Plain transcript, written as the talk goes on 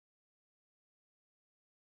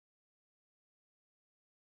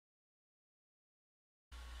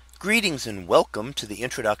Greetings and welcome to the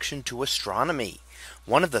introduction to astronomy.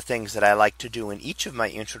 One of the things that I like to do in each of my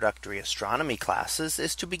introductory astronomy classes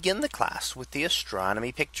is to begin the class with the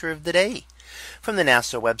astronomy picture of the day from the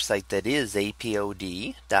NASA website, that is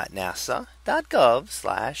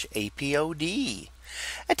apod.nasa.gov/apod.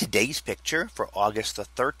 And today's picture for August the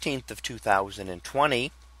 13th of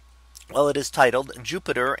 2020. Well, it is titled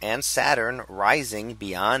Jupiter and Saturn Rising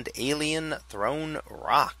Beyond Alien Thrown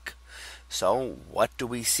Rock. So what do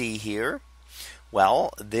we see here?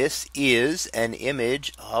 Well, this is an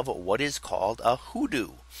image of what is called a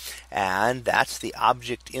hoodoo. And that's the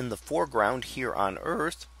object in the foreground here on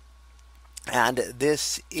Earth. And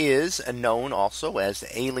this is known also as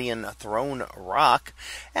alien thrown rock.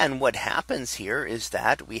 And what happens here is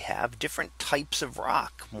that we have different types of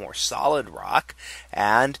rock, more solid rock,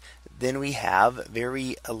 and then we have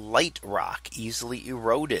very light rock, easily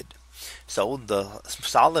eroded. So the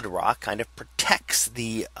solid rock kind of protects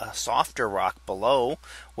the softer rock below,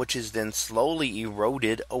 which is then slowly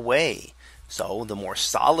eroded away. So the more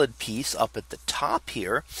solid piece up at the top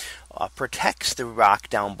here protects the rock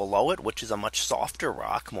down below it, which is a much softer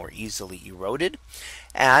rock, more easily eroded,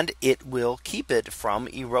 and it will keep it from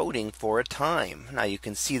eroding for a time. Now you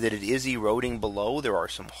can see that it is eroding below. There are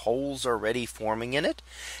some holes already forming in it.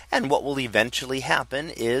 And what will eventually happen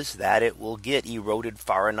is that it will get eroded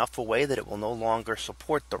far enough away that it will no longer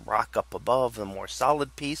support the rock up above, the more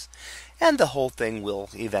solid piece, and the whole thing will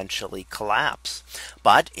eventually collapse.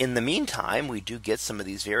 But in the meantime, we do get some of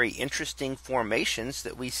these very interesting formations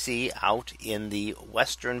that we see out in the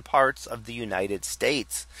western parts of the United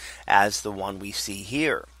States, as the one we see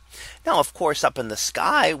here. Now, of course, up in the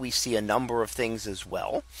sky, we see a number of things as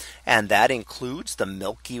well. And that includes the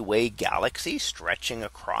Milky Way Galaxy stretching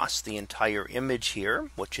across the entire image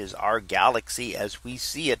here, which is our galaxy as we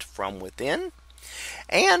see it from within.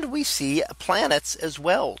 And we see planets as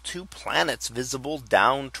well, two planets visible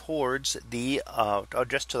down towards the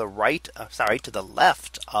just to the right, to the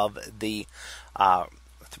left of the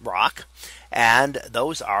rock. And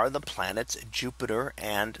those are the planets Jupiter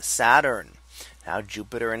and Saturn. Now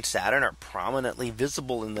Jupiter and Saturn are prominently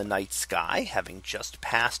visible in the night sky, having just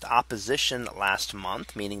passed opposition last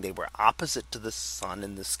month, meaning they were opposite to the sun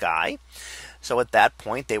in the sky. So at that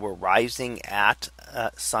point they were rising at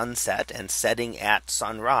sunset and setting at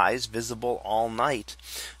sunrise, visible all night.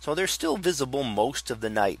 So they're still visible most of the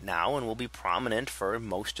night now and will be prominent for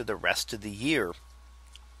most of the rest of the year.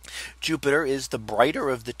 Jupiter is the brighter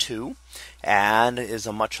of the two and is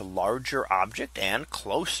a much larger object and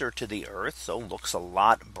closer to the Earth, so looks a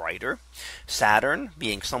lot brighter. Saturn,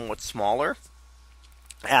 being somewhat smaller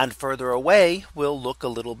and further away, will look a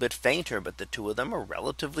little bit fainter, but the two of them are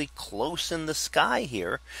relatively close in the sky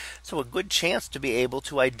here. So a good chance to be able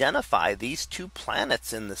to identify these two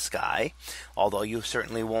planets in the sky, although you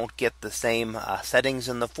certainly won't get the same settings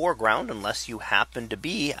in the foreground unless you happen to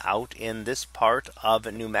be out in this part of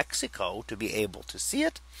New Mexico to be able to see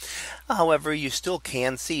it. However, you still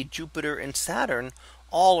can see Jupiter and Saturn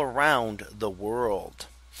all around the world.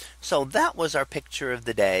 So that was our picture of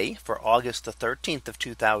the day for August the 13th of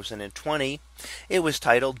 2020. It was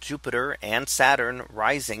titled Jupiter and Saturn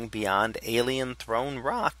Rising Beyond Alien Thrown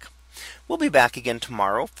Rock. We'll be back again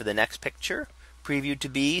tomorrow for the next picture, previewed to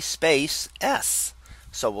be Space S.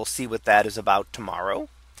 So we'll see what that is about tomorrow.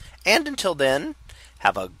 And until then,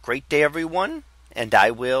 have a great day, everyone, and I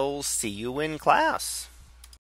will see you in class.